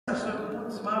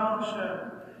Dimanche,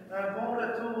 un bon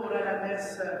retour à la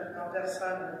messe en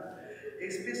personne. Et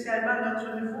spécialement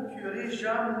notre nouveau curé,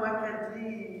 Jean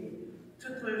Ouakadli.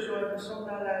 Toute la joie, nous sommes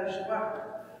dans la joie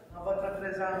en votre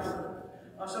présence.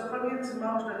 En ce premier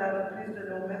dimanche de la reprise de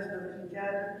nos messes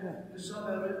dominicales, nous sommes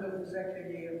heureux de vous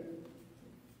accueillir.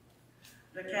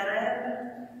 Le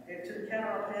carême est une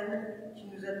quarantaine qui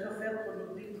nous est offerte pour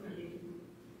nous dépouiller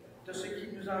de ce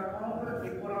qui nous encombre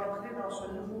et pour entrer dans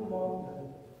ce nouveau monde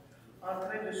en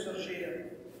train de surgir.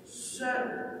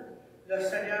 Seul le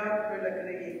Seigneur peut le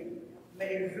créer,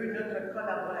 mais il veut notre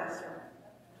collaboration.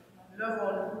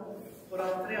 Levons-nous pour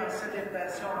entrer en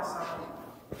célébration ensemble.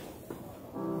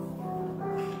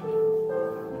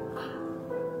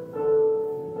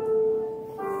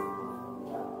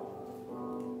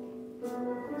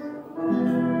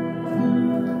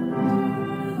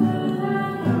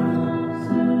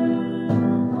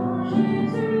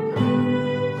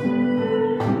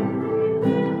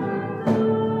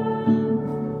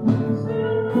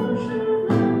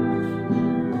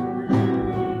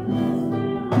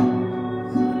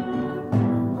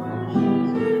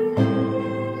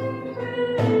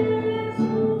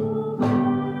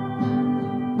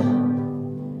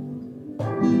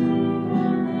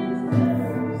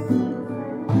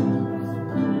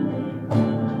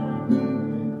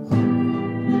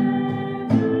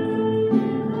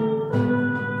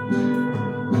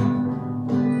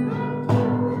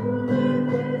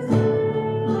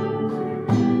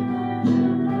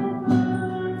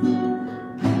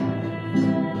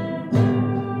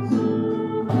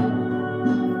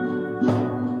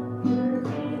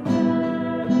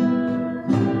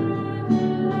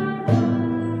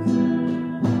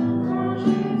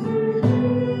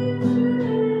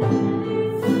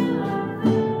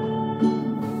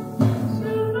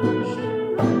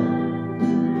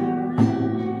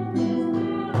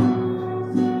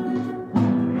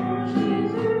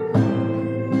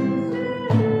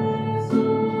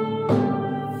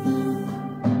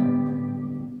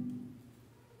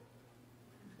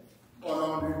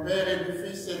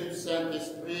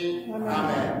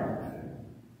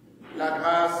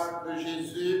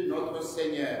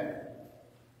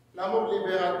 L'amour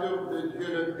libérateur de Dieu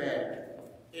le Père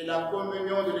et la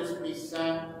communion de l'Esprit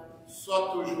Saint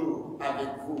soient toujours avec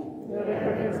vous.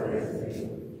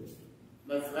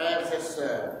 Mes frères et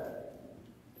sœurs,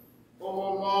 au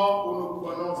moment où nous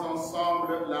prenons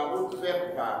ensemble la route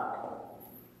vers Pâques,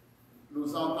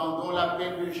 nous entendons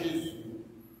l'appel de Jésus.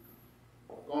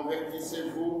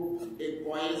 Convertissez-vous et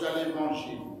croyez à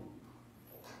l'Évangile.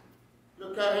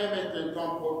 Le carême est un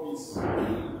temps propice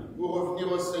pour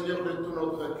revenir au Seigneur de tout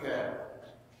notre cœur.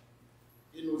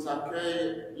 Il nous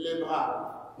accueille les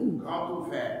bras grands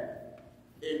ouverts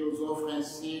et nous offre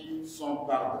ainsi son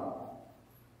pardon.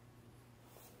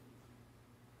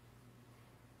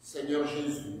 Seigneur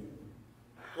Jésus,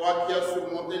 toi qui as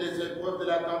surmonté les épreuves de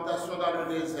la tentation dans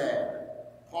le désert,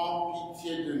 prends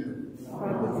pitié de nous.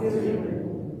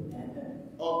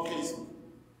 Ô Christ,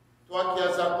 toi qui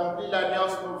as accompli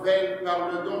l'alliance nouvelle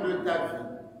par le don de ta vie,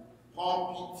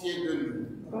 prends pitié de nous.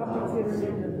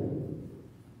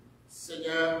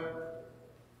 Seigneur,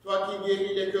 toi qui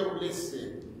guéris les cœurs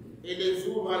blessés et les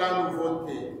ouvres à la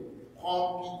nouveauté,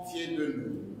 prends pitié de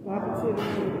nous.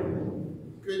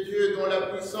 Que Dieu, dont la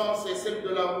puissance est celle de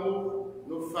l'amour,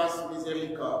 nous fasse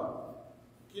miséricorde.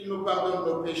 Qu'il nous pardonne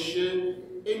nos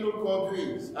péchés et nous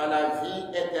conduise à la vie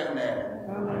éternelle.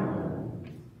 Amen.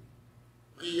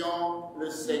 Prions le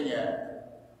Seigneur.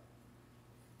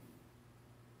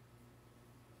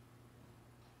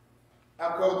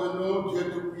 Accorde-nous,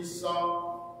 Dieu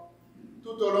Tout-Puissant,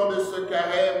 tout au long de ce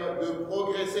carême, de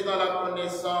progresser dans la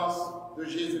connaissance de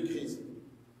Jésus-Christ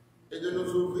et de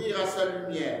nous ouvrir à sa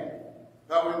lumière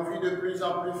par une vie de plus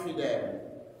en plus fidèle,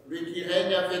 lui qui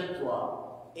règne avec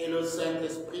toi et le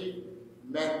Saint-Esprit,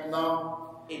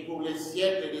 maintenant et pour les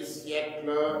siècles et les siècles.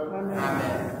 Amen.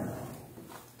 Amen.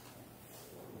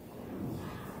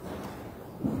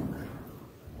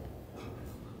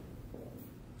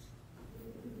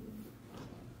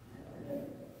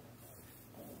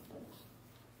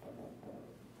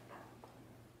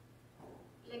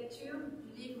 Lecture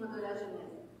du livre de la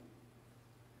Genèse.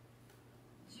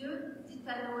 Dieu dit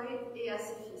à Noé et à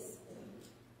ses fils: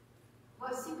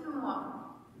 Voici que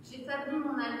moi, j'établis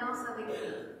mon alliance avec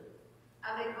vous,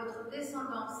 avec votre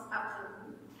descendance après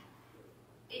vous,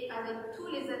 et avec tous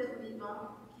les êtres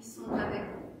vivants qui sont avec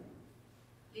vous,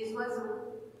 les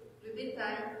oiseaux, le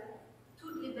bétail,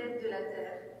 toutes les bêtes de la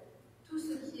terre, tout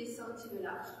ce qui est sorti de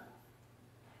l'arche.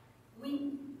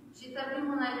 Oui, j'établis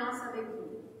mon alliance avec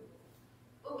vous.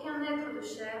 Aucun être de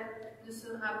chair ne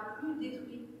sera plus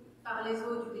détruit par les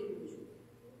eaux du déluge.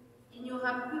 Il n'y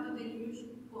aura plus de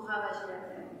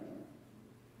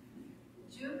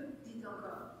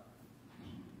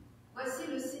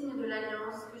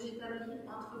l'alliance que j'établis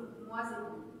entre moi et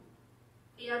vous,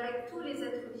 et avec tous les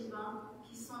êtres vivants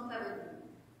qui sont avec vous,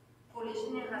 pour les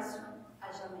générations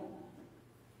à jamais.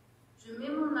 Je mets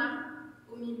mon arc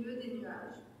au milieu des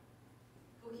nuages,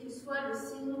 pour qu'il soit le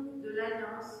signe de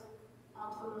l'alliance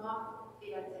entre moi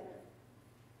et la terre.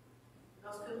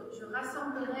 Lorsque je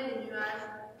rassemblerai les nuages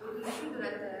au-dessus de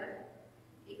la terre,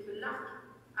 et que l'arc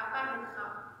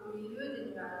apparaîtra au milieu des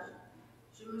nuages,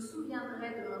 je me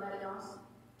souviendrai de mon alliance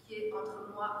qui est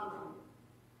entre moi et vous,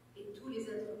 et tous les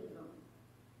êtres vivants.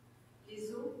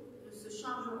 Les eaux ne se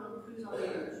changeront plus en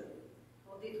déluge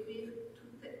pour détruire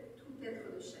tout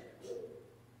être de chair.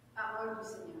 Parole du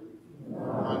Seigneur.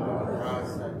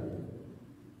 Grâce à Dieu.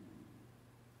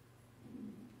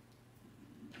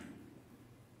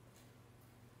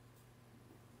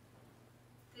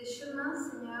 Tes chemins,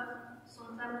 Seigneur,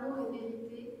 sont amour et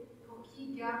vérité pour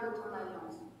qui garde ton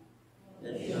alliance.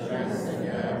 Tes chemins,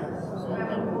 Seigneur, sont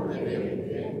amour et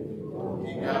vérité pour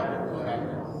qui garde ton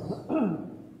alliance.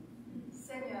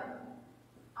 Seigneur,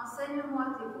 enseigne-moi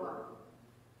tes voies.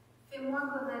 Fais-moi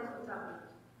connaître ta route.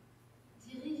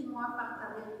 Dirige-moi par ta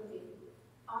vérité.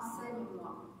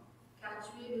 Enseigne-moi, car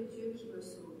tu es le Dieu qui me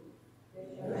sauve. Tes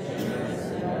chemins,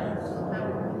 Seigneur, sont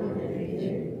amour et vérité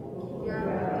pour qui garde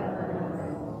ton alliance.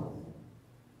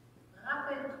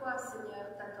 Rappelle-toi, Seigneur,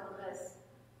 ta tendresse.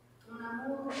 Ton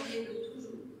amour est de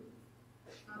toujours.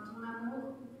 Dans ton amour,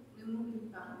 ne m'oublie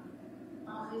pas,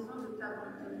 en raison de ta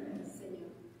bonté,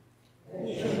 Seigneur.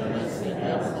 Tes chemins,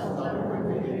 Seigneur, sont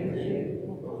amour et vérité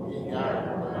pour qui garde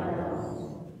ton alliance.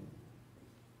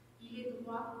 Il est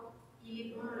droit, il est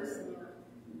bon le Seigneur,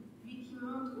 lui qui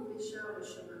montre aux pécheurs le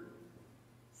chemin.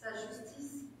 Sa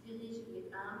justice dirige les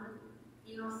humbles,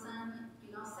 il enseigne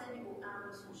aux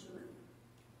humbles son chemin.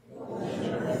 Tes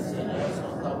chemins, Seigneur,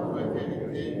 sont amour et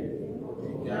vérité pour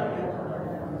qui garde ton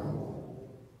alliance.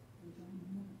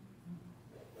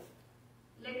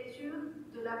 Lecture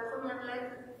de la première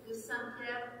lettre de Saint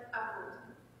Pierre, apôtre.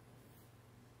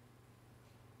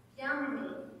 Bien-aimé,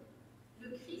 le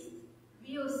Christ,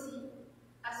 lui aussi,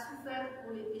 a souffert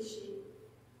pour les péchés,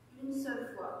 une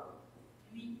seule fois,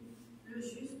 lui, le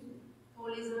juste, pour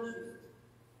les injustes,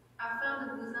 afin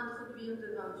de vous introduire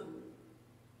devant Dieu.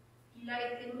 Il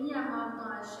a été mis à mort dans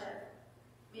la chair,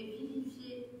 mais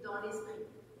vivifié dans l'esprit.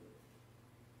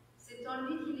 C'est en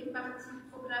lui qu'il est parti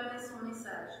proclamer son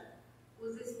message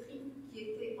aux esprits qui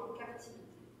étaient en captivité.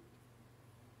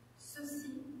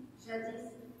 Ceux-ci, jadis,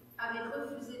 avaient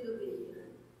refusé d'obéir,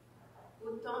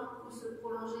 au temps où se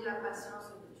prolongeait la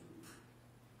patience de Dieu,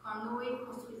 quand Noé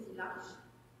construisit l'arche,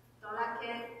 dans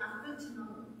laquelle un petit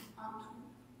nombre, en tout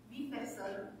 8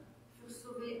 personnes, furent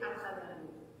sauvées à travers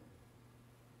l'eau.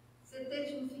 C'était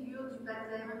une figure du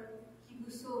baptême qui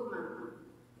vous sauve maintenant.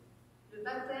 Le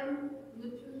baptême ne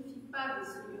purifie pas des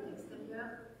souillures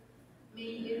extérieures, mais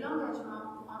il est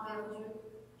l'engagement envers Dieu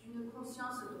d'une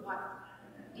conscience droite,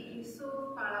 et il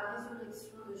sauve par la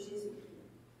résurrection de Jésus-Christ,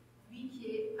 lui qui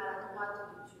est à la droite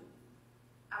de Dieu,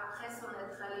 après s'en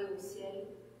être allé au ciel,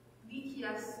 lui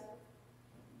à qui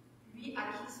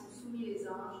sont soumis les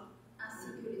anges, ainsi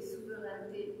que les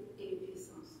souverainetés et les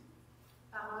puissances.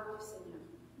 Parole du Seigneur.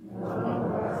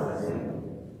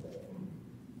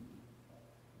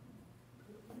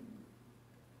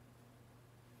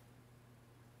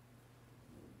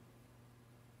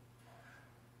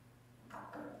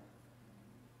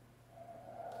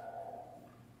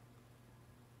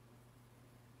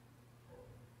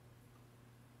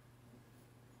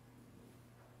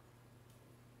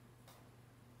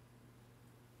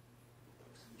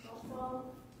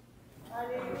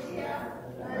 Alléluia,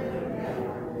 Alléluia.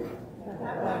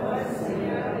 La parole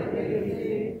Seigneur est vérité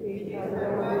et la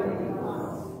loi est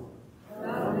délivrance.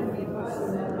 L'âme ne vit pas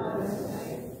seulement le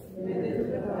Saint, mais de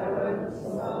toute parole qui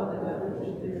sort de la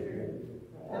bouche de Dieu.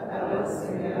 La parole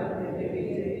Seigneur est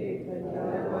vérité et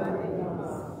la loi est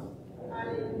délivrance.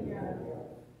 Alléluia.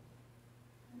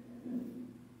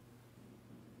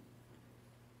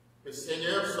 Le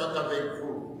Seigneur soit avec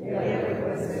vous. Et avec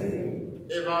votre esprit.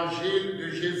 Évangile de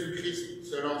Jésus-Christ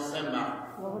selon saint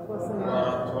Marc.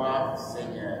 Gloire à toi,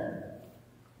 Seigneur.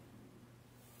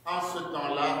 En ce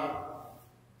temps-là,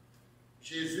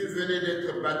 Jésus venait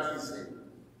d'être baptisé.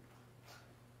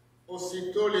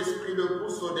 Aussitôt, l'Esprit le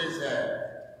pousse au désert.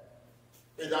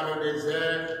 Et dans le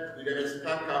désert, il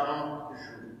resta 40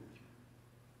 jours,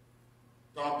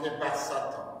 tenté par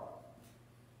Satan.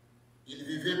 Il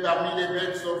vivait parmi les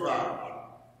bêtes sauvages,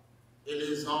 et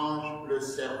les anges le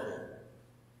servaient.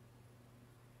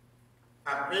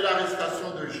 Après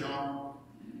l'arrestation de Jean,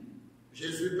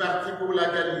 Jésus partit pour la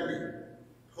Galilée,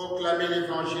 proclamer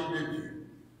l'évangile de Dieu.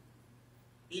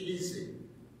 Il disait,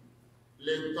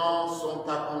 les temps sont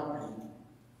accomplis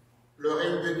Le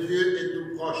règne de Dieu est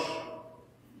tout proche.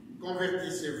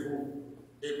 Convertissez-vous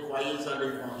et croyez à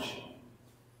l'Évangile.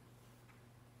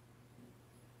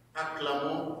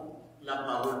 Acclamons la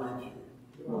parole de Dieu.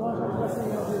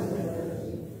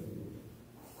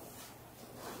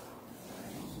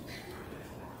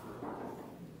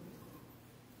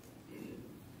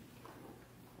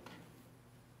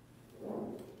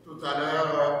 Tout à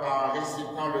l'heure, en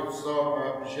récitant le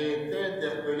psaume, j'ai été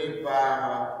interpellé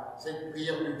par cette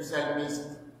prière du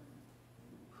psalmiste.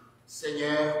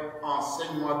 Seigneur,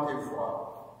 enseigne-moi tes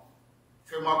voies.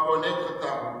 Fais-moi connaître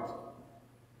ta route.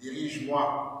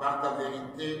 Dirige-moi par ta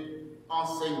vérité.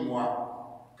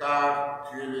 Enseigne-moi, car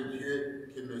tu es le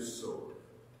Dieu qui me sauve.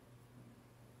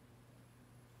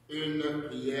 Une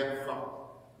prière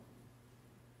forte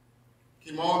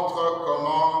qui montre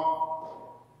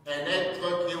comment un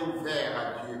être qui est ouvert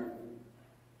à Dieu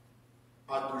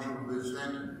a toujours besoin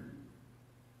de lui,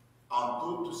 en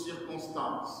toutes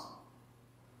circonstances.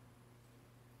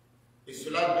 Et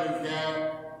cela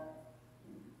devient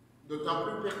d'autant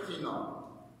plus pertinent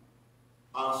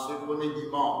en ce premier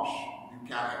dimanche du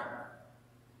carême.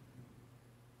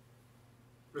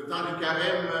 Le temps du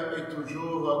carême est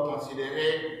toujours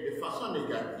considéré de façon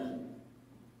négative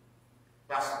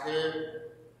parce que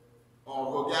on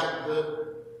regarde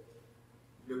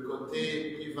le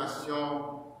côté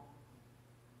privation,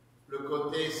 le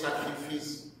côté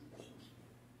sacrifice,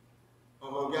 on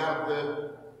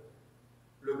regarde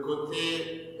le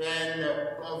côté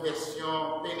peine,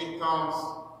 conversion, pénitence,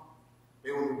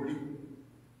 et on oublie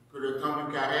que le temps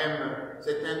du carême,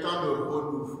 c'est un temps de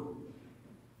renouveau,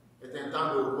 c'est un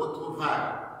temps de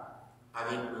retrouvailles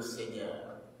avec le Seigneur.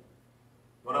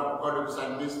 Voilà pourquoi le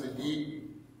psalmiste dit,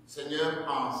 Seigneur,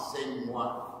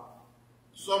 enseigne-moi,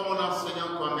 sois mon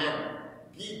enseignant toi-même,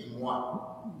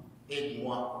 guide-moi,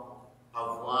 aide-moi à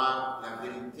voir la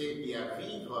vérité et à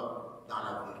vivre dans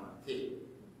la vérité.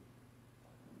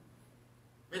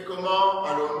 Mais comment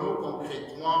allons-nous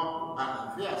concrètement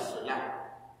arriver à cela?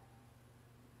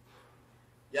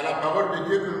 Il y a la parole de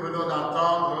Dieu que nous venons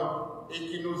d'entendre et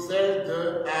qui nous aide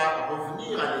à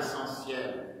revenir à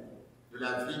l'essentiel de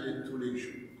la vie de tous les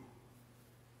jours.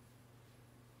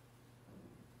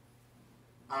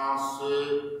 En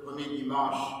ce premier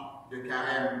dimanche de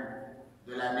carême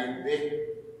de l'année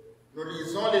B, nous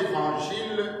lisons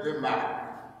l'évangile de Marc.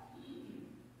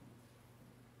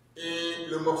 Et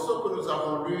le morceau que nous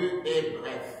avons lu est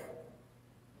bref.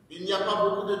 Il n'y a pas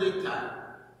beaucoup de détails,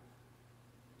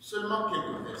 seulement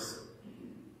quelques versets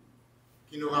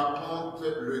qui nous racontent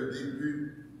le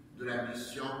début de la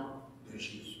mission de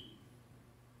Jésus.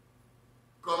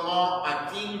 Comment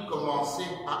a-t-il commencé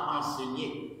à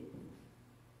enseigner?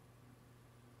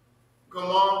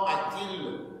 Comment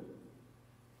a-t-il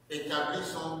établi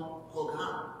son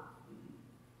programme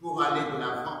pour aller de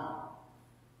l'avant?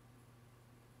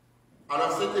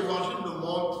 Alors cet évangile nous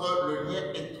montre le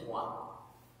lien étroit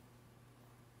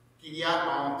qu'il y a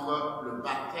entre le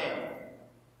baptême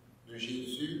de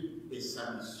Jésus et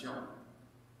sa mission.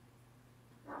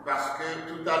 Parce que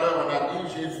tout à l'heure on a dit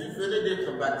Jésus venait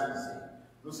d'être baptisé.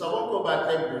 Nous savons qu'au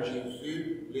baptême de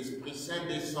Jésus, l'Esprit Saint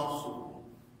descend sur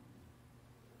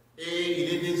lui. Et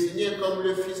il est désigné comme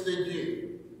le Fils de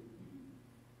Dieu.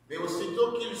 Mais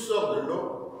aussitôt qu'il sort de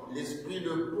l'eau, l'Esprit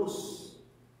le pousse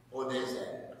au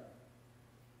désert.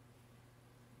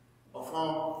 Au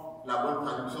fond, la bonne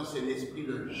traduction, c'est l'Esprit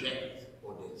le jette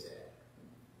au désert.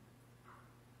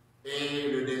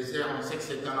 Et le désert, on sait que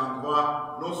c'est un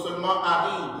endroit non seulement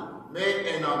aride,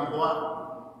 mais un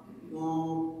endroit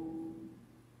où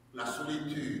la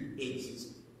solitude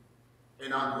existe.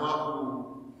 Un endroit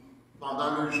où,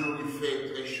 pendant le jour, il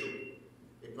fait très chaud.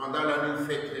 Et pendant la nuit, il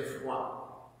fait très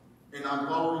froid. Un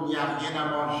endroit où il n'y a rien à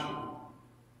manger.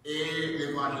 Et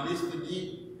l'évangéliste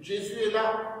dit, Jésus est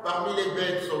là, parmi les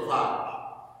bêtes sauvages.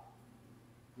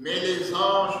 Mais les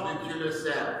anges de Dieu le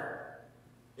servent.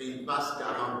 Et il passe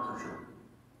 40 jours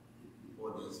au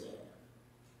désert.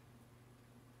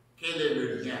 Quel est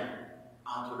le lien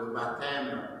entre le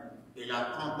baptême et la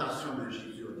tentation de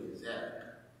Jésus au désert?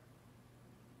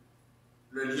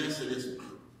 Le lien, c'est l'Esprit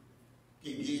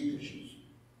qui guide Jésus.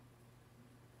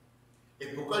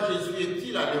 Et pourquoi Jésus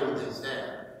est-il allé au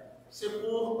désert? C'est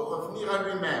pour revenir à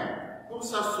lui-même, pour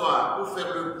s'asseoir, pour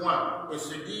faire le point et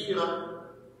se dire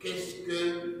qu'est-ce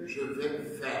que je vais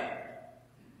faire?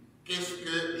 Qu'est-ce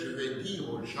que je vais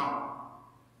dire aux gens?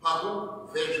 Par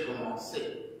où vais-je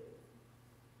commencer?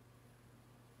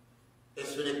 Et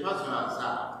ce n'est pas un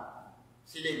hasard.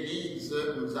 Si l'Église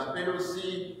nous appelle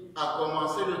aussi à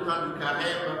commencer le temps du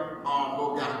carême en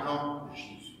regardant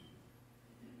Jésus.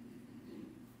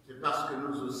 C'est parce que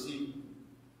nous aussi,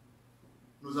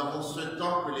 nous avons ce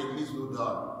temps que l'Église nous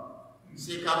donne.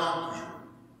 C'est 40 jours,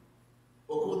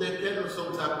 au cours desquels nous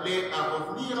sommes appelés à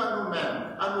revenir à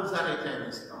nous-mêmes, à nous arrêter un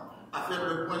instant, à faire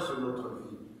le point sur notre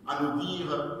vie, à nous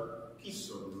dire qui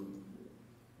sommes-nous?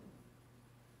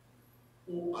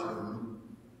 Où allons-nous?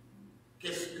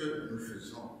 Qu'est-ce que nous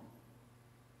faisons?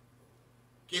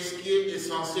 Qu'est-ce qui est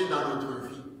essentiel dans notre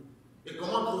vie? Et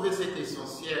comment trouver cet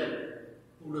essentiel?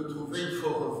 Pour le trouver, il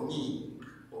faut revenir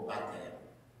au baptême.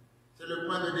 C'est le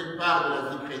point de départ de la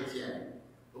vie chrétienne.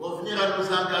 Revenir à nos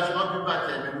engagements du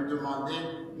baptême et nous demander,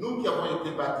 nous qui avons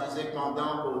été baptisés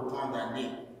pendant autant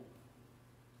d'années,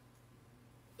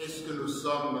 est-ce que nous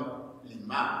sommes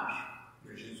l'image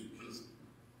de Jésus-Christ?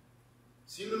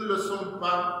 Si nous ne le sommes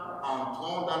pas,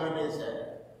 entrons dans le désert,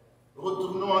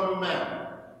 retournons à nous-mêmes,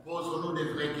 posons-nous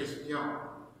des vraies questions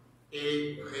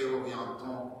et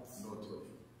réorientons notre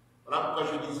vie. Voilà pourquoi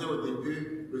je disais au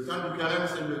début, le temps du carême,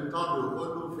 c'est le temps de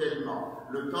renouvellement,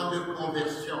 le temps de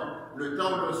conversion, le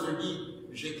temps où on se dit,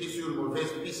 j'étais sur une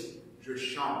mauvaise piste, je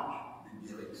change de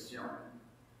direction.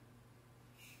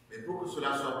 Mais pour que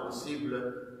cela soit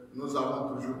possible, nous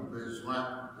avons toujours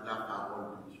besoin de la parole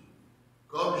de Dieu.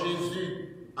 Comme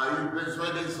Jésus a eu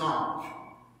besoin des anges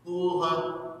pour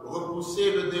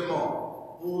repousser le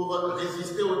démon, pour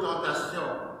résister aux tentations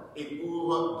et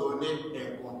pour donner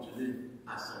un contenu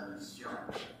à sa mission.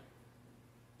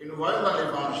 Et nous voyons dans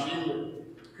l'Évangile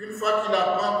qu'une fois qu'il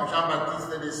apprend que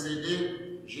Jean-Baptiste est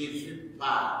décédé, Jésus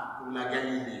part pour la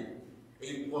Galilée.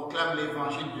 Et il proclame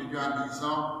l'Évangile de Dieu en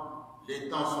disant, les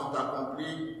temps sont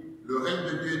accomplis, le règne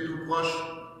de Dieu est tout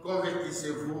proche,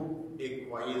 convertissez-vous et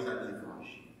croyez à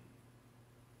l'Évangile.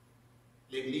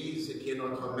 L'Église, qui est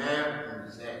notre mère,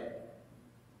 nous aide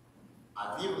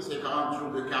à vivre ces 40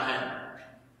 jours de carême,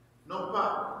 non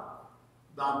pas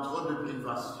dans trop de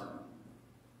privations,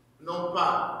 non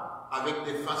pas avec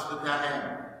des fastes de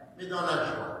carême, mais dans la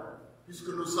joie, puisque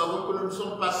nous savons que nous ne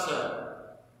sommes pas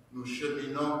seuls, nous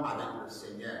cheminons avec le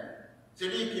Seigneur. C'est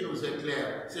lui qui nous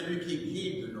éclaire, c'est lui qui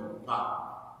guide nos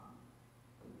pas.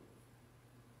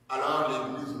 Alors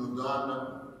l'Église nous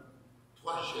donne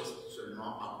 3 gestes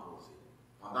seulement à poser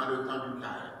pendant le temps du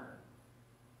carême.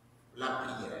 La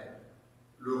prière,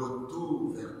 le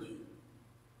retour vers Dieu.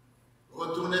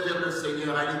 Retourner vers le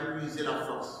Seigneur, aller puiser la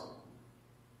force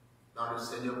dans le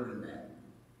Seigneur lui-même.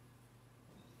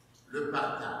 Le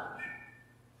partage.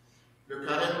 Le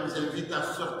carême nous invite à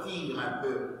sortir un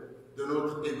peu de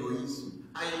notre égoïsme,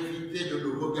 à éviter de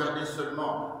nous regarder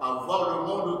seulement, à voir le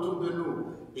monde autour de nous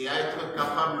et à être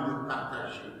capable de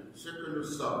partager ce que nous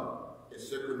sommes et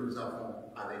ce que nous avons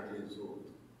avec les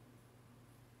autres.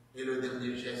 Et le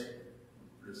dernier geste,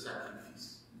 le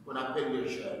sacrifice, qu'on appelle le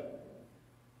jeûne.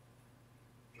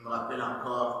 Je me rappelle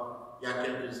encore, il y a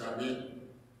quelques années,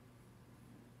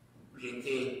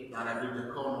 j'étais dans la ville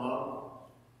de Cornwall.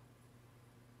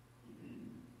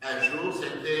 Un jour,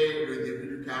 c'était le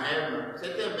début du carême,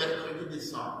 c'était mercredi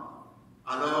décembre.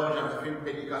 Alors, j'avais fait une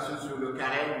prédication sur le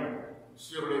carême,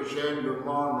 sur le jeûne, le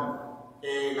monde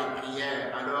et la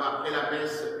prière. Alors, après la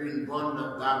messe, une bonne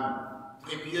dame,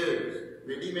 très pieuse,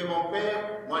 me dit, mais mon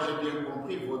père, moi j'ai bien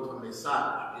compris votre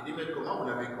message. J'ai dit, mais comment vous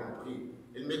l'avez compris?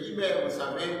 Elle me dit, mais vous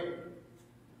savez,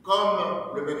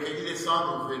 comme le mercredi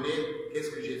décembre venait,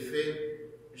 qu'est-ce que j'ai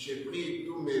fait? J'ai pris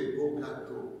tous mes beaux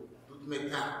gâteaux, toutes mes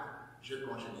cartes, je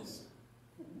congelais ça.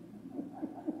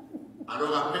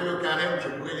 Alors après le carême, je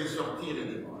pourrais les sortir et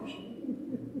les manger.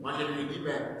 Moi je lui dis,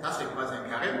 mais ça c'est pas un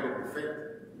carême que vous faites.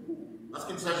 Parce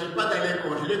qu'il ne s'agit pas d'aller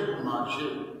congeler pour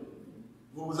manger.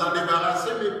 Vous vous en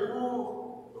débarrassez, mais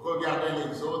pour regarder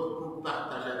les autres, pour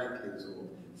partager avec les autres.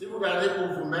 Si vous gardez pour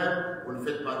vous-même, vous ne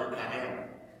faites pas de carême.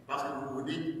 Parce que vous vous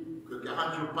dites que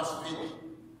 40 jours passent vite.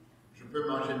 Je peux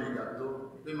manger mes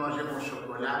gâteaux, je peux manger mon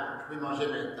chocolat, je peux manger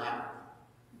mes tartes.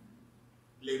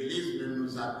 L'Église ne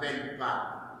nous appelle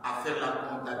pas à faire la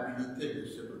comptabilité de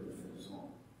ce que nous faisons.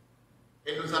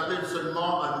 Elle nous appelle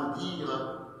seulement à nous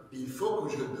dire, il faut que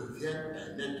je devienne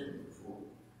un être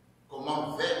nouveau.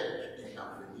 Comment vais-je y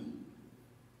parvenir?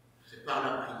 C'est par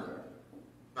la prière,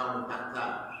 par le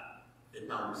partage et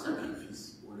par le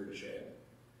sacrifice ou le jeûne.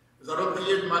 Nous allons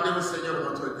prier, demander au Seigneur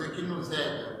notre Dieu qu'il nous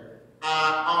aide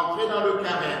à entrer dans le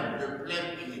carême de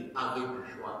plein pied avec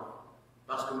joie.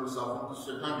 Parce que nous savons que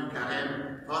ce temps du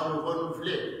carême va nous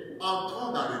renouveler.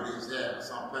 Entrons dans le désert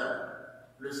sans peur.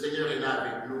 Le Seigneur est là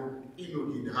avec nous, il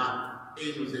nous guidera et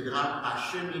il nous aidera à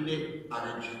cheminer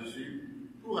avec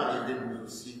Jésus pour arriver nous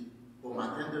aussi au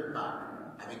matin de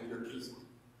Pâques avec le Christ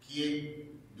qui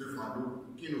est devant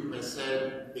nous, qui nous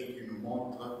précède et qui nous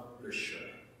montre le chemin.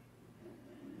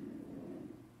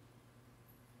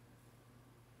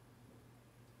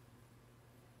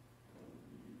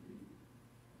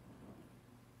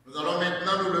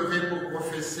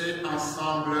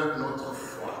 ensemble notre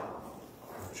foi.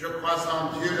 Je crois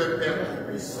en Dieu le Père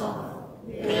Tout-Puissant,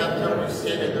 Créateur du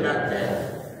ciel et de la terre,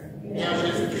 et en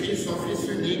Jésus-Christ, son Fils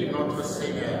unique, notre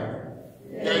Seigneur,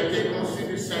 qui a été conçu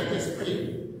du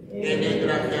Saint-Esprit, est né de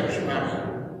la Vierge Marie,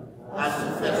 a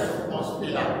souffert sous Ponce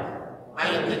Pilate,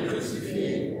 a été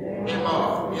crucifié, est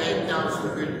mort et a été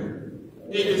enseveli,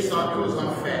 et descendu aux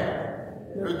enfers.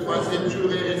 Le troisième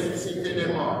jour est ressuscité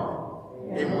des morts,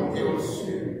 est monté aux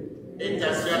cieux, est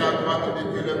assis à la droite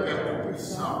de Dieu le Père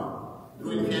Tout-Puissant,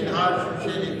 d'où il viendra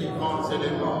juger les vivants et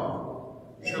les morts.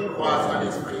 Je crois en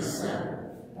l'Esprit Saint,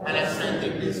 à la Sainte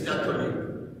Église catholique,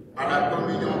 à la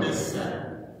communion des saints,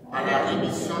 à la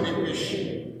rémission des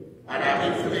péchés, à la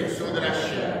résurrection de la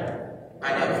chair,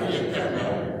 à la vie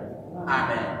éternelle.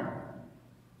 Amen.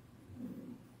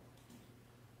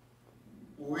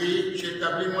 Oui,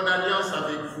 j'établis mon alliance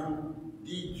avec vous,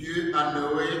 dit Dieu à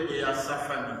Noé et à sa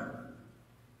famille.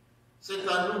 C'est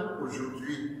à nous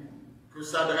aujourd'hui que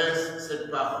s'adresse cette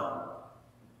parole.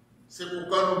 C'est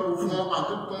pourquoi nous pouvons en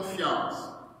toute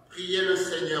confiance prier le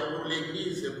Seigneur pour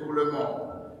l'Église et pour le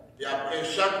monde. Et après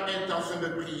chaque intention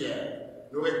de prière,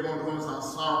 nous répondrons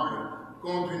ensemble: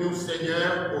 conduis-nous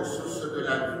Seigneur aux sources de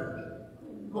la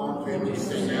vie. Conduis-nous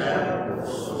Seigneur aux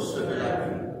sources de la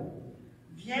vie.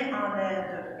 Viens en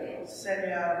aide,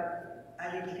 Seigneur, à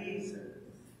l'Église,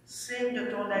 signe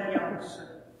de ton alliance.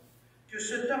 Que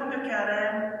ce temps de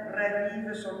carême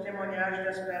ravive son témoignage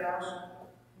d'espérance.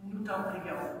 Nous t'en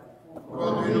prions.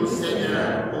 Conduis-nous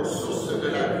Seigneur aux sources de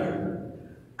la vie.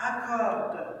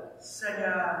 Accorde,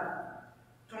 Seigneur,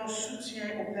 ton soutien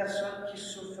aux personnes qui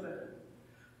souffrent.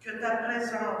 Que ta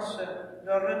présence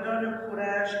leur redonne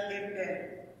courage et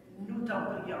paix. Nous t'en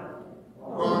prions.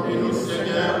 Conduis-nous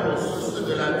Seigneur aux sources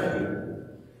de la vie.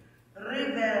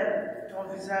 Révèle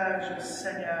ton visage,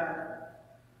 Seigneur,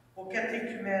 aux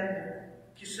catéchumènes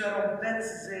qui seront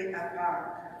baptisés à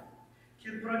Pâques.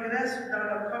 Qu'ils progressent dans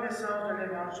leur connaissance de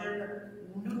l'Évangile.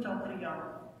 Nous t'en prions.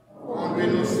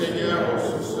 Conduis-nous Seigneur aux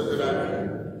sources de la vie.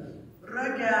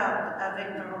 Regarde avec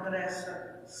tendresse,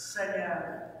 Seigneur,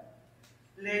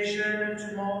 les jeunes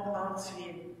du monde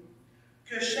entier,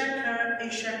 que chacun et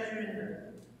chacune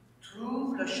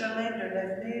trouve le chemin de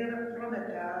l'avenir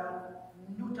prometteur.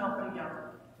 Nous t'en prions.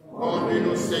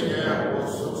 Conduis-nous Seigneur aux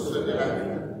sources de la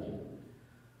vie.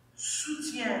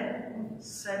 Soutiens,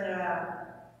 Seigneur,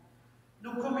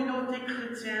 nos communautés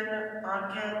chrétiennes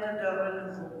en quête de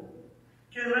renouveau,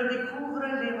 qu'elles redécouvrent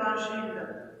l'Évangile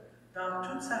dans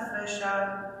toute sa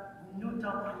fraîcheur. Nous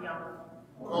t'en prions.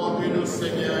 Conduis-nous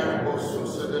Seigneur aux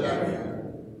sources de la vie.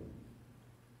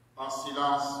 En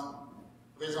silence,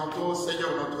 présentons au Seigneur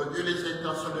notre Dieu les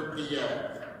intentions de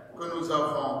prière que nous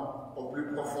avons au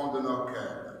plus profond de nos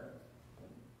cœurs.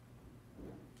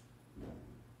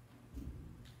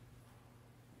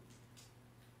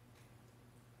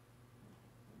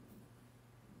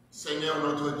 Seigneur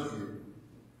notre Dieu,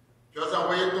 tu as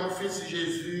envoyé ton Fils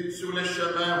Jésus sur les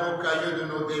chemins rocailleux de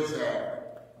nos déserts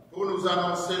pour nous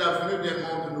annoncer la venue des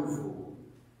mondes nouveaux.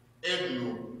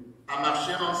 Aide-nous à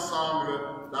marcher ensemble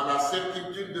dans la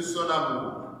certitude de son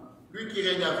amour, lui qui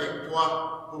règne avec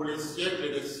toi pour les siècles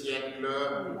et les siècles.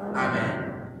 Amen.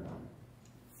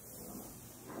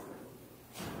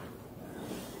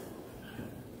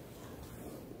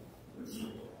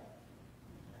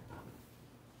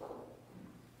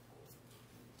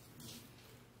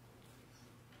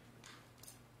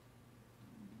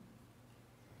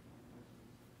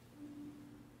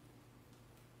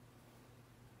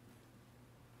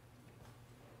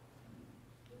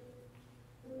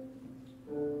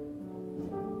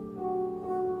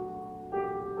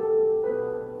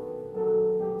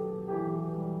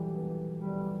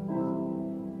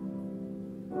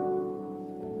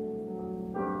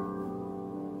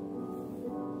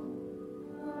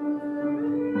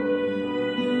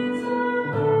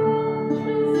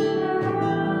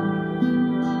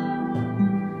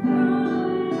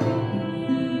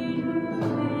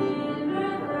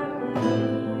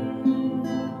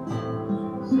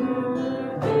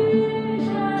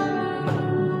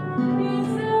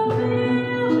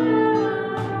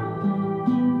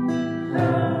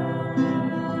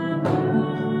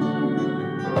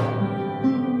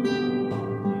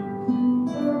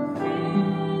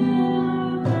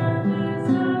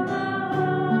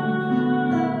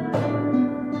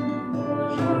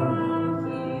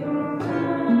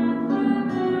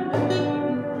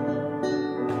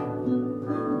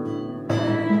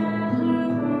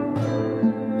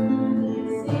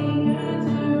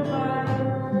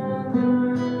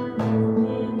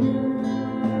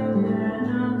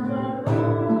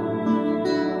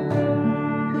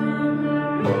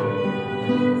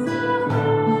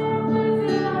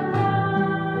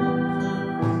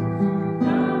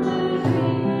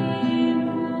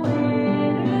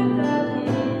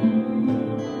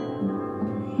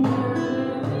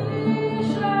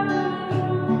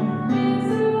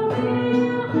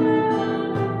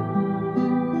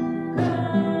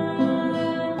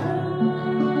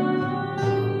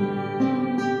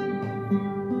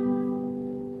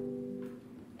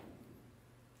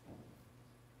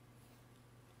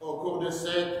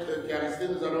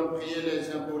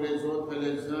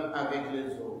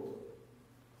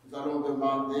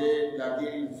 demander la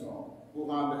guérison pour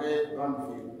André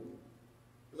Bonneville.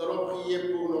 Nous allons prier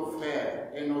pour nos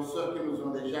frères et nos sœurs qui nous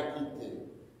ont déjà quittés.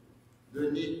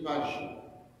 Denis Pagé,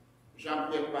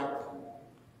 Jean-Pierre Patry,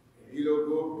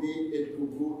 Bilogo, Bi et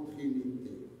Tougou,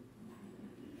 Trinité.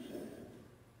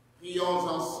 Prions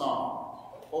ensemble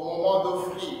au moment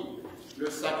d'offrir le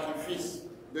sacrifice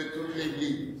de toute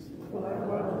l'Église.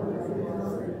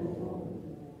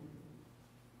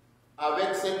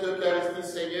 Avec cette Eucharistie,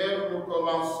 Seigneur, nous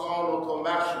commençons notre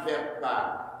marche vers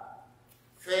Pâques.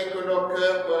 Fais que nos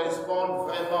cœurs correspondent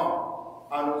vraiment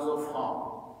à nos offrandes.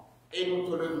 Et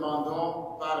nous te le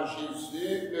demandons par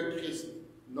Jésus le Christ,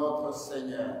 notre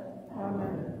Seigneur.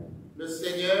 Amen. Le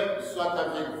Seigneur soit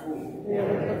avec vous.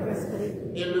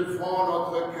 Élevons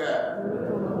notre cœur.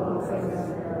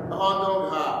 Rendons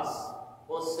grâce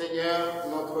au Seigneur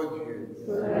notre Dieu.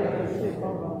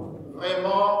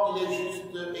 Vraiment, il est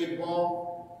juste et bon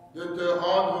de te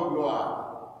rendre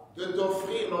gloire, de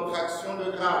t'offrir notre action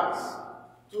de grâce,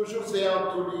 toujours et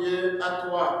en tout lieu à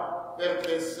toi, Père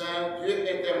très saint, Dieu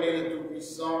éternel et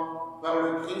tout-puissant, par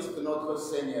le Christ notre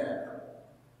Seigneur.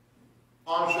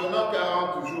 En jeûnant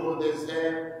 40 jours au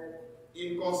désert,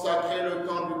 il consacrait le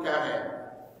temps du carême.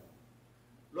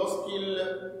 Lorsqu'il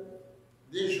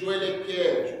déjouait les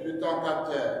pièges du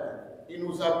tentateur, il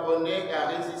nous apprenait à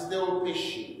résister au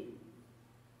péché.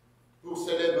 Pour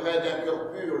célébrer d'un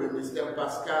cœur pur le mystère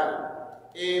pascal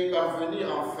et parvenir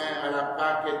enfin à la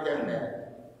Pâque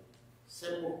éternelle.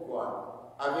 C'est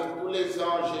pourquoi, avec tous les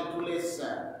anges et tous les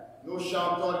saints, nous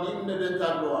chantons l'hymne de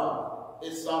ta gloire et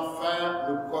sans fin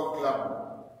nous proclamons.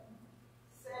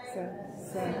 Saint,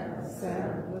 Saint,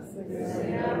 Saint, le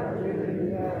Seigneur Dieu de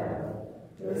l'univers,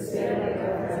 le ciel et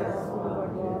la terre sont à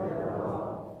gloire.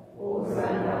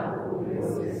 Hosanna au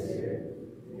lieu des cieux.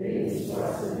 Béni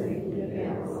soit celui qui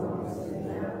vient au nom du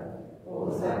Seigneur.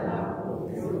 Hosanna au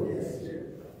lieu des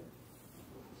cieux.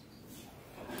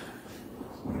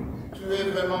 Tu es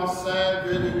vraiment saint,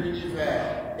 Dieu de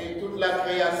l'univers, et toute la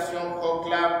création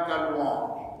proclame ta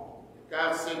louange,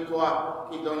 car c'est toi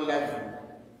qui donnes la vie.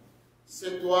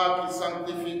 C'est toi qui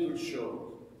sanctifies toutes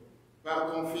choses,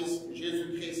 par ton Fils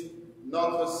Jésus-Christ,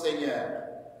 notre Seigneur,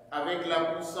 avec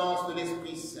la puissance de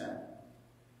l'Esprit Saint.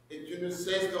 Et tu ne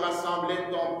cesses de rassembler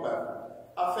ton peuple,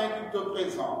 afin qu'il te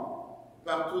présente,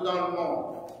 partout dans le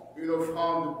monde, une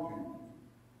offrande pure.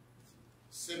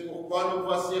 C'est pourquoi nous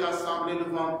voici rassemblés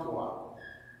devant toi,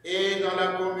 et dans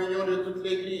la communion de toute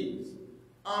l'Église,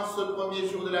 en ce premier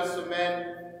jour de la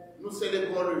semaine, nous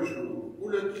célébrons le jour où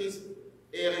le Christ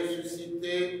est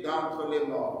ressuscité d'entre les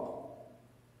morts.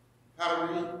 Par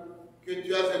lui, que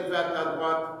tu as élevé à ta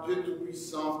droite, Dieu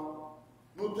Tout-Puissant,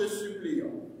 nous te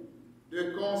supplions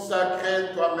de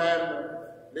consacrer toi-même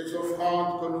les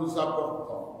offrandes que nous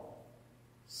apportons.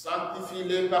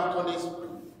 Sanctifie-les par ton esprit,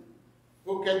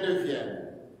 pour qu'elles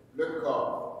deviennent le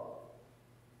corps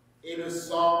et le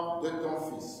sang de ton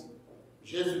Fils,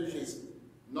 Jésus-Christ,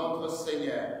 notre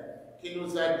Seigneur, qui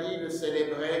nous a dit de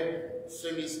célébrer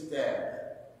ce mystère.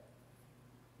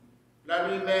 La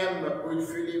nuit même où il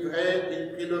fut livré,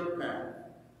 il prit le pain.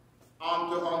 En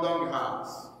te rendant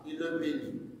grâce, il le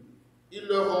bénit. Il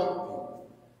le rompit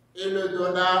et le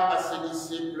donna à ses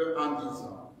disciples en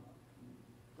disant,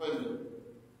 « Prenez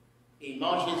et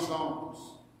mangez-en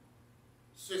tous.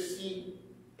 Ceci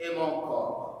est mon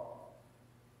corps,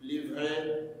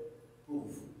 livré pour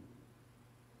vous. »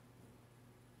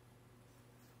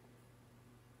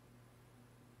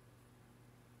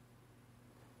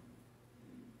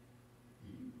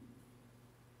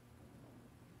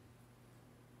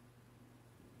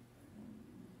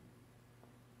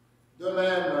 De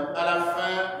même, à la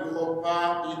fin du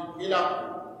repas, il prit la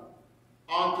coupe.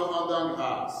 En te rendant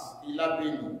grâce, il la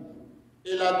bénit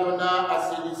et la donna à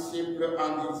ses disciples en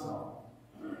disant,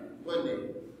 «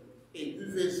 Prenez et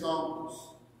buvez-en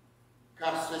tous,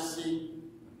 car ceci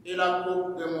est la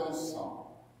coupe de mon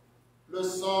sang, le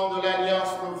sang de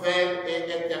l'alliance nouvelle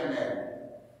et éternelle,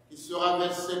 qui sera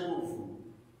versé pour vous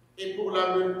et pour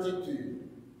la multitude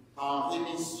en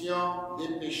rémission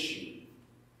des péchés.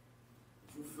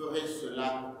 Vous ferez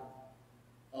cela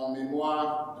en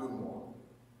mémoire de moi. »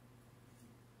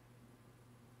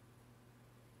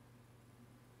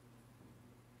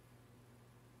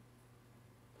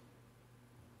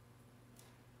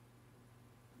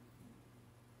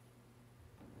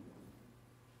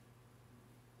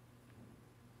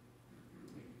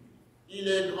 Il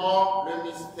est grand le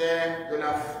mystère de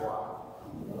la foi.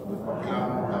 Nous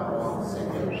proclamons ta mort,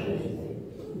 Seigneur Jésus.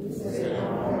 Nous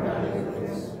célébrons la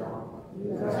résurrection.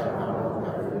 Nous attendons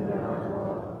ta venue à toi.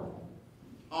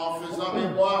 En faisant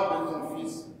mémoire de ton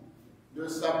Fils, de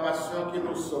sa passion qui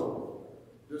nous sauve,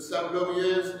 de sa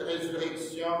glorieuse résurrection,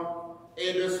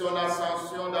 et de son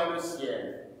ascension dans le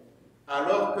ciel.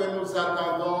 Alors que nous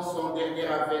attendons son dernier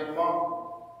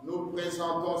avènement, nous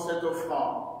présentons cette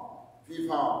offrande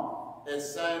vivante et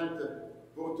sainte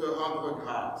pour te rendre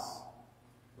grâce.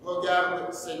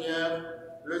 Regarde, Seigneur,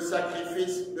 le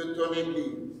sacrifice de ton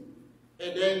Église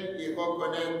et daigne y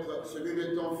reconnaître celui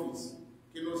de ton Fils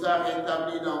qui nous a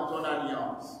rétablis dans ton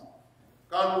alliance.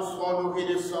 Quand nous serons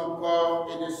nourris de son corps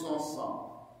et de son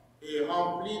sang et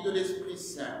remplis de l'Esprit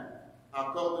Saint,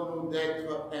 accorde-nous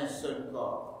d'être un seul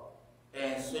corps et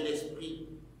un seul esprit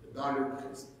dans le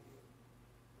Christ.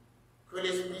 Que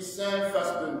l'Esprit Saint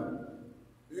fasse de nous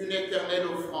une éternelle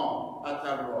offrande à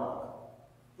ta gloire,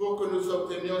 pour que nous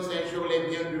obtenions un jour les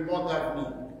biens du monde à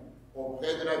venir,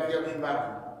 auprès de la Vierge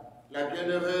Marie, la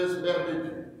bienheureuse Mère de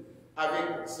Dieu,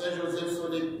 avec Saint Joseph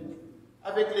son époux,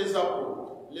 avec les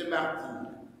apôtres, les martyrs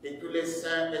et tous les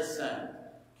saints et saintes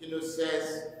qui ne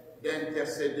cessent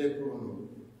d'intercéder pour nous.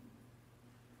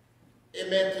 Et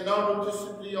maintenant, nous te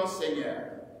supplions, Seigneur,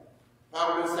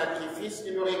 par le sacrifice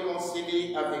qui nous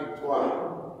réconcilie avec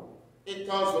toi,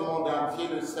 étends au monde entier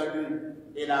le salut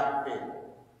et la paix.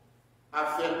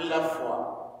 Affermis la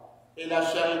foi et la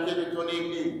charité de ton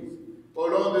Église au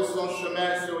long de son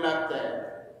chemin sur la terre.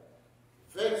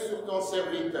 Veille sur ton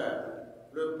serviteur,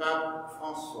 le pape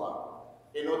François,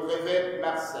 et notre évêque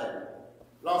Marcel,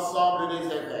 l'ensemble des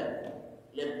évêques,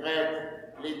 les prêtres,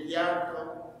 les diacres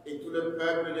et tout le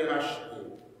peuple des rachetés.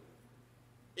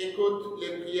 Écoute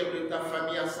les prières de ta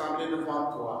famille assemblée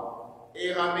devant toi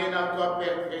et ramène à toi,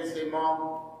 Père très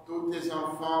aimant, tous tes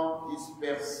enfants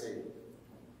dispersés.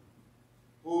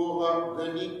 Pour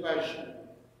Denis Pagy,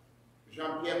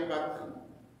 Jean-Pierre Patrick,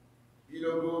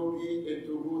 Bilogo Pi et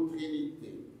Tourou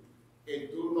Trinité,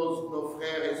 et tous nos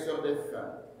frères et sœurs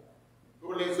défunts,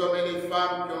 pour les hommes et les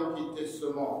femmes qui ont quitté ce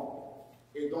monde,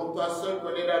 et dont toi seul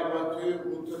connais la droiture,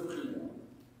 nous te prions.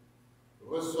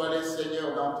 Reçois-les,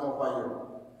 Seigneur, dans ton royaume,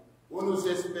 où nous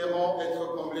espérons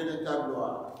être comblés de ta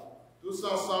gloire, tous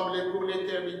ensemble et pour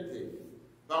l'éternité,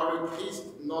 par le Christ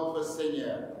notre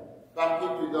Seigneur, par qui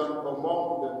tu donnes au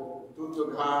monde toute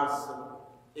grâce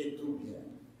et tout bien.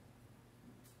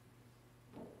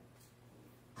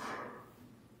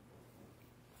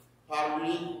 Par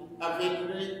lui, avec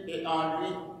lui et en lui,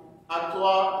 à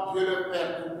toi, Dieu le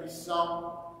Père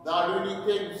Tout-Puissant, dans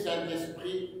l'unité du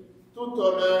Saint-Esprit, tout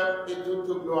honneur et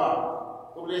toute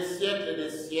gloire, pour les siècles des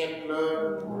siècles.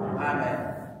 Amen.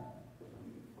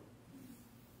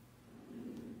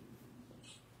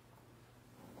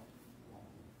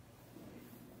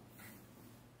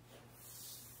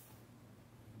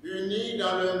 Unis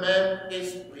dans le même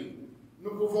esprit,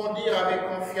 nous pouvons dire avec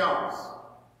confiance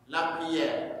la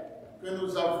prière que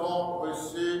nous avons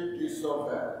reçue du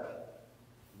Sauveur.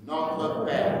 Notre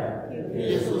Père,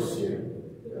 qui es aux cieux,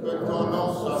 que ton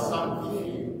nom soit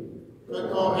sanctifié,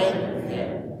 que ton règne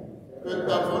vienne, que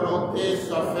ta volonté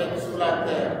soit faite sur la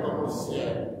terre comme au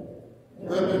ciel.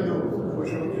 Donne-nous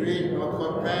aujourd'hui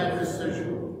notre pain de ce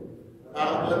jour.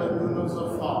 Pardonne-nous nos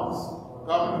offenses,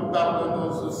 comme nous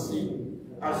pardonnons aussi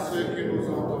à ceux qui nous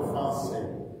ont offensés.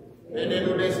 Et ne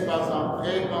nous laisse pas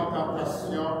entrer en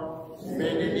tentation,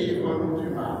 mais délivre-nous du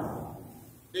mal.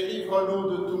 Délivre-nous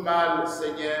de tout mal,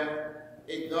 Seigneur,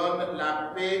 et donne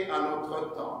la paix à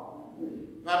notre temps.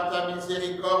 Par ta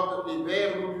miséricorde,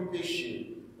 libère-nous du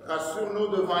péché. Rassure-nous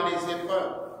devant les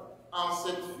épreuves, en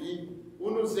cette vie où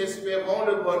nous espérons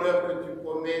le bonheur que tu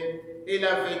promets et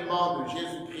l'avènement de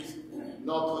Jésus-Christ,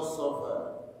 notre Sauveur.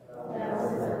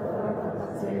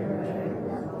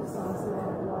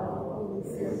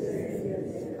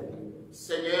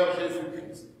 Seigneur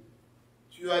Jésus-Christ,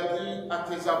 tu as dit à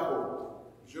tes apôtres,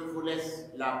 je vous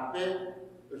laisse la paix,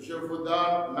 je vous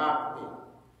donne ma paix.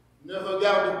 Ne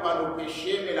regarde pas nos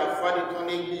péchés, mais la foi de ton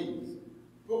Église,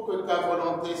 pour que ta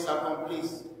volonté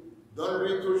s'accomplisse.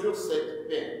 Donne-lui toujours cette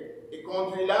paix et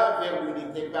conduis-la vers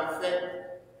l'unité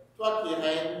parfaite, toi qui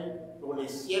règnes pour les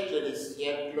siècles des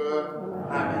siècles.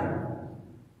 Amen.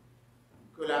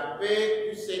 Que la paix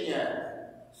du Seigneur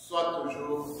soit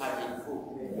toujours avec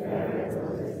vous.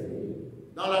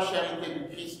 Dans la charité du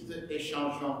Christ,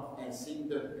 échangeons un signe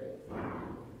de paix.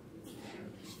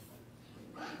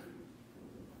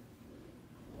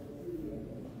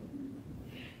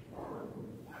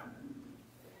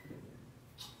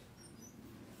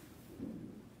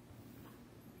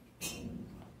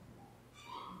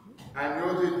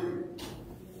 Agneau de Dieu,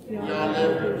 qui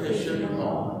enlève le péché du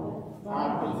monde,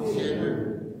 en pitié de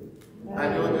nous.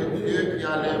 Agneau de Dieu qui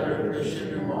enlève le péché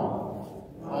du monde,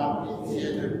 en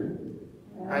pitié de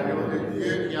nous. Agneau de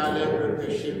Dieu qui enlève le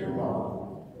péché du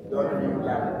monde, donne-nous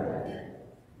la paix.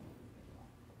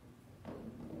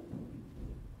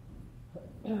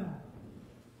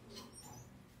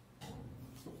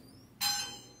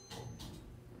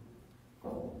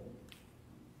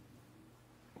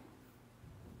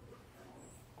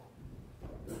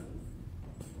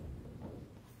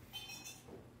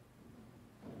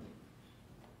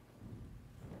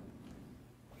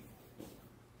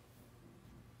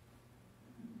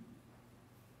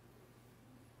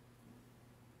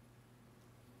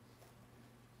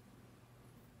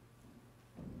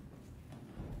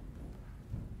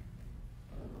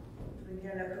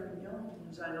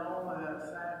 nous allons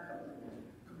faire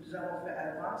comme nous avons fait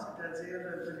avant, c'est-à-dire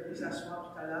vous allez vous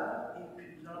asseoir tout à l'heure et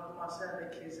puis nous allons commencer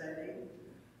avec les allées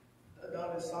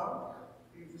dans le centre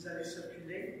et vous allez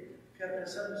circuler. Puis après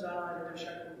ça, nous allons aller de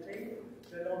chaque côté,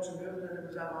 le long du mur, vous allez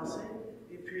vous avancer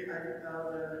et puis aller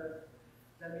par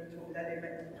l'allée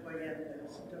mitoyenne.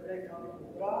 S'il te plaît, quand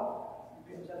vos bras, et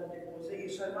puis nous allons déposer. Et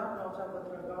seulement quand on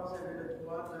votre bras, vous avez le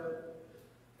droit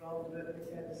de prendre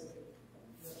l'Eucharistie.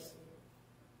 Merci.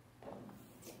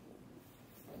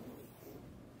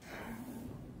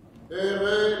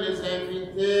 Heureux les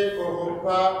invités au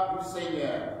repas du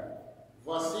Seigneur.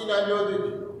 Voici l'agneau de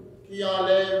Dieu qui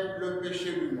enlève le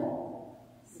péché du monde.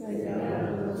 Seigneur,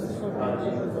 ne sois pas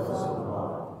digne de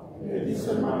recevoir, mais dis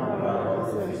seulement la parole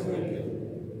de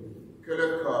Que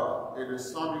le corps et le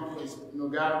sang du Christ nous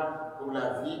gardent pour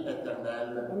la vie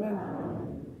éternelle. Amen.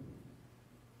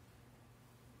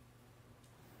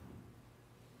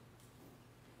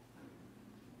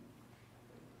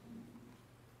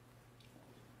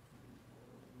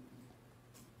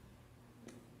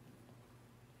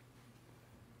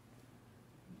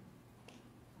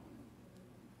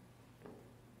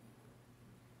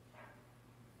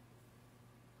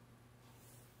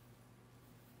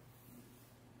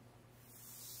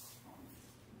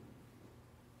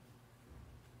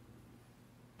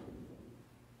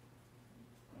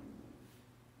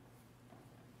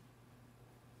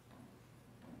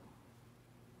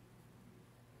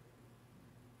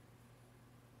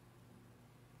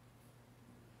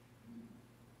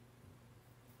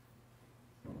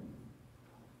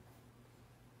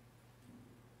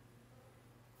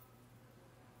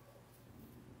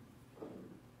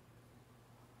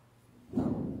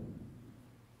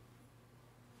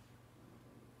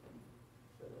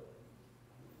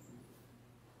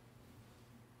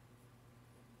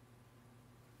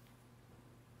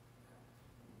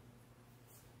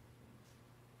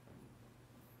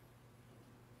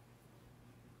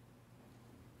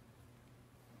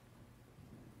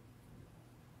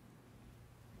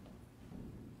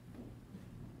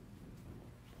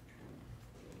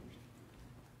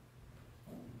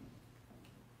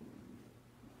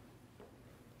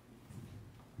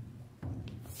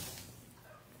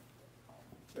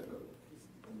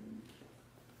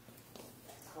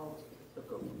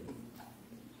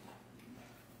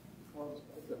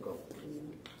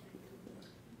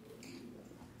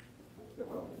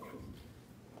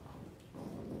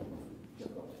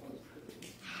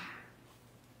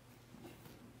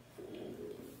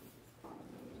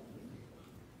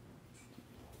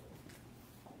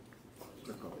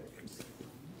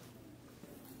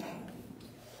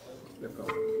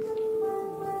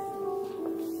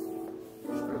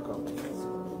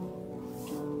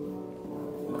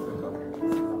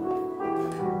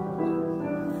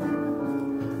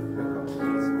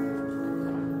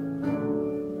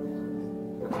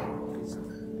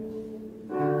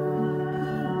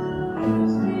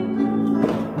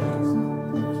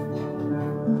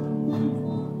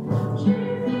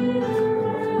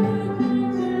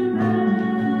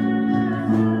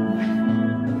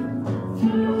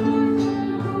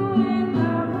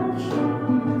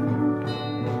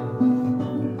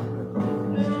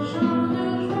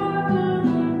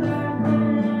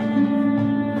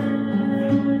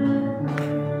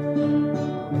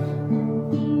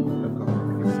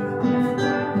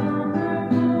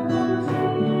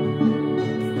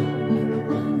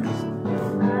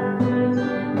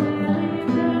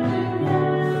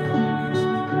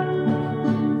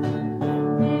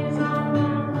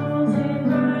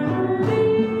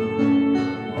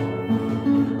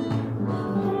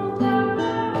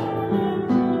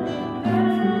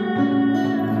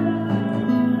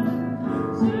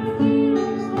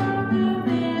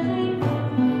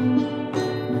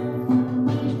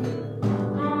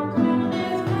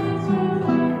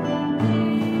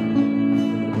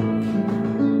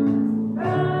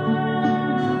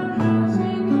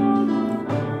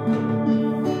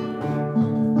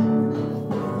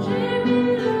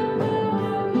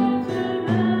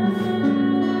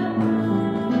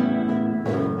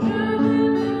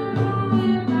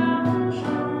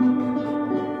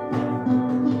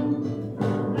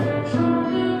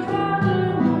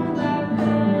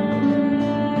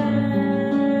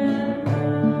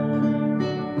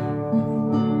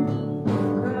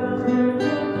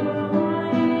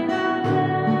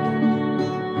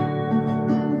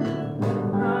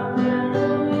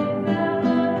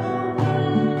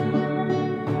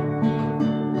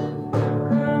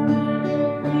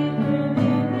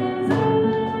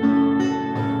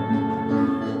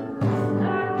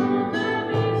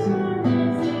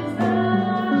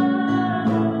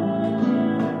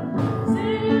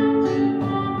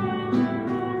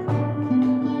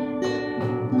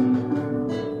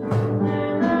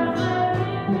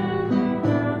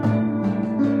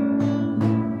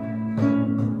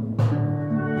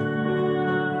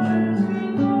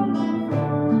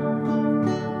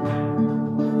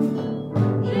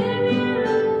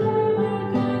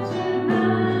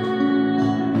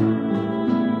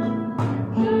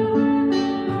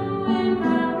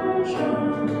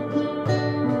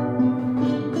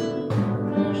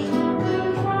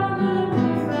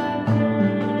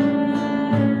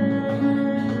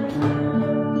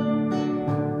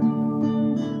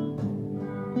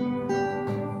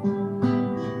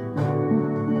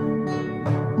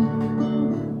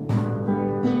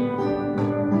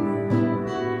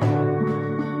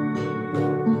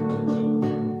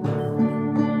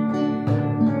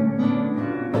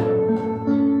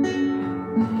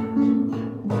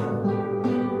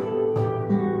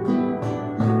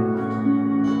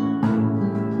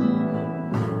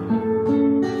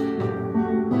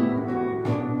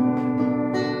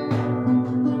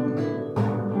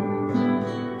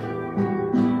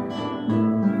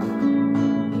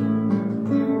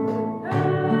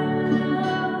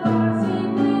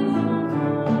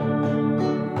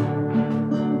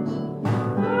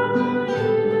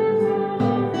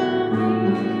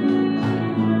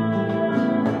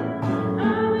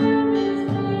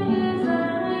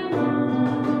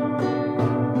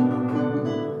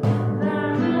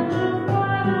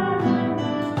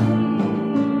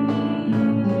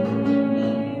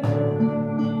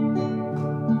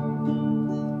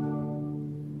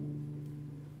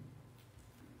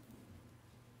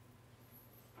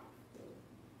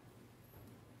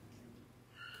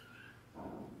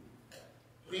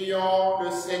 Prions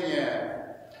le Seigneur.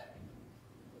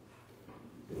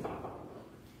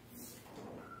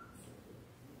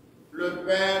 Le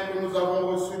pain que nous avons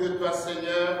reçu de toi,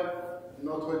 Seigneur,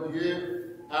 notre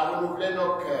Dieu, a renouvelé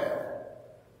nos cœurs.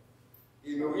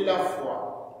 Il nourrit la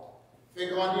foi, fait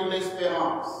grandir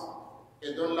l'espérance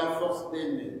et donne la force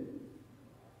d'aimer.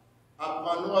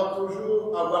 Apprends-nous à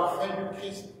toujours avoir faim du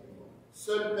Christ,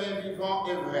 seul pain vivant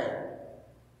et vrai,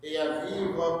 et à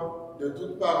vivre de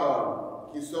toute parole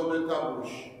qui sort de ta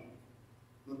bouche.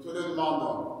 Nous te le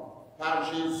demandons, par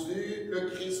Jésus le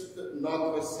Christ,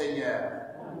 notre Seigneur.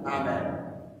 Amen.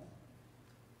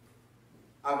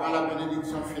 Avant la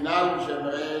bénédiction finale,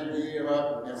 j'aimerais dire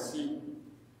merci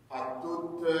à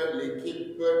toute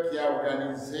l'équipe qui a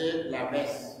organisé la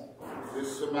messe de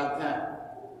ce matin.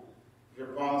 Je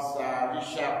pense à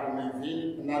Richard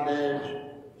Poméville, Nadège,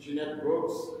 Ginette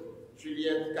Brooks,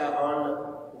 Juliette Carole,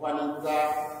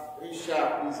 Juanita,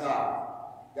 Richard Isaac,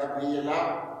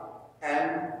 Gabriela,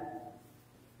 Anne,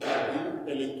 David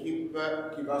et l'équipe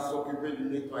qui va s'occuper du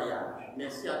nettoyage.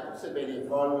 Merci à tous ces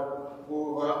bénévoles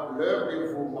pour leur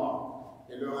dévouement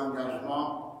et leur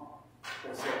engagement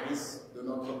au service de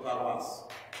notre paroisse.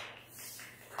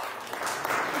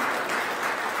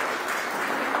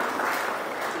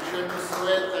 Je nous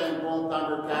souhaite un bon temps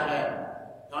de carême,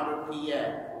 temps de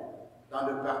prière, temps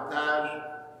de partage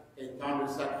et temps de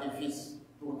sacrifice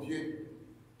pour Dieu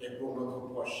et pour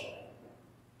notre prochain.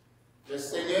 Le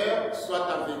Seigneur soit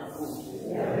avec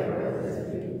vous.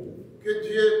 Que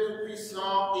Dieu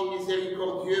Tout-Puissant et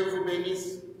Miséricordieux vous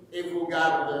bénisse et vous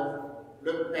garde,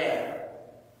 le Père,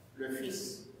 le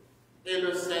Fils et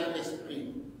le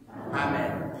Saint-Esprit.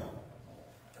 Amen.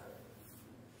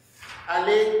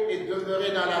 Allez et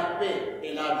demeurez dans la paix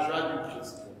et la joie du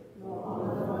Christ.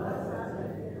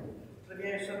 Très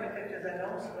bien, justement, quelques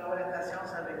annonces, pour avoir la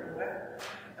patience avec moi.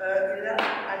 Et là,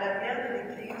 à l'arrière de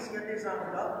l'église, il y a des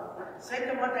enveloppes.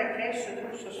 Sainte-Geneviève se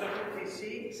trouve sur ce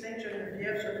côté-ci,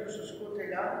 Sainte-Geneviève se trouve sur ce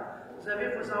côté-là. Vous avez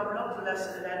vos enveloppes pour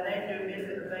l'année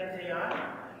 2021.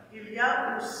 Il y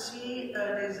a aussi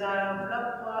des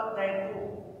enveloppes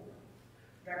d'impôts.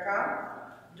 D'accord?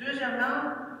 Deuxièmement,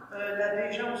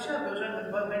 les gens aussi ont besoin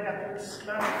d'une bonne main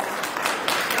d'applaudissement.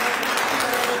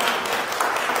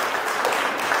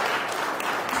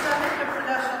 Vous savez que pour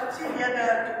la sortie, il y a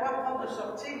 3 portes de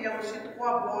sortie, il y a aussi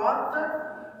 3 boîtes,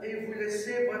 et vous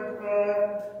laissez votre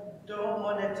don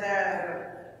monétaire.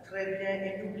 Très bien.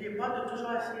 Et n'oubliez pas de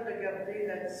toujours essayer de garder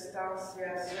la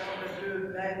distanciation de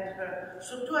 2 mètres.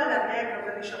 Surtout à l'arrière, quand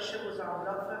vous allez chercher vos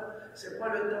enveloppes, c'est pas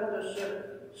le temps de se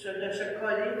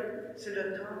coller, c'est le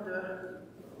temps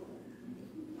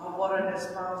d'avoir un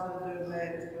espace de 2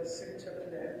 mètres, s'il te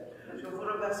plaît. Je vous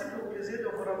remercie pour le plaisir de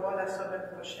vous revoir la semaine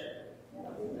prochaine.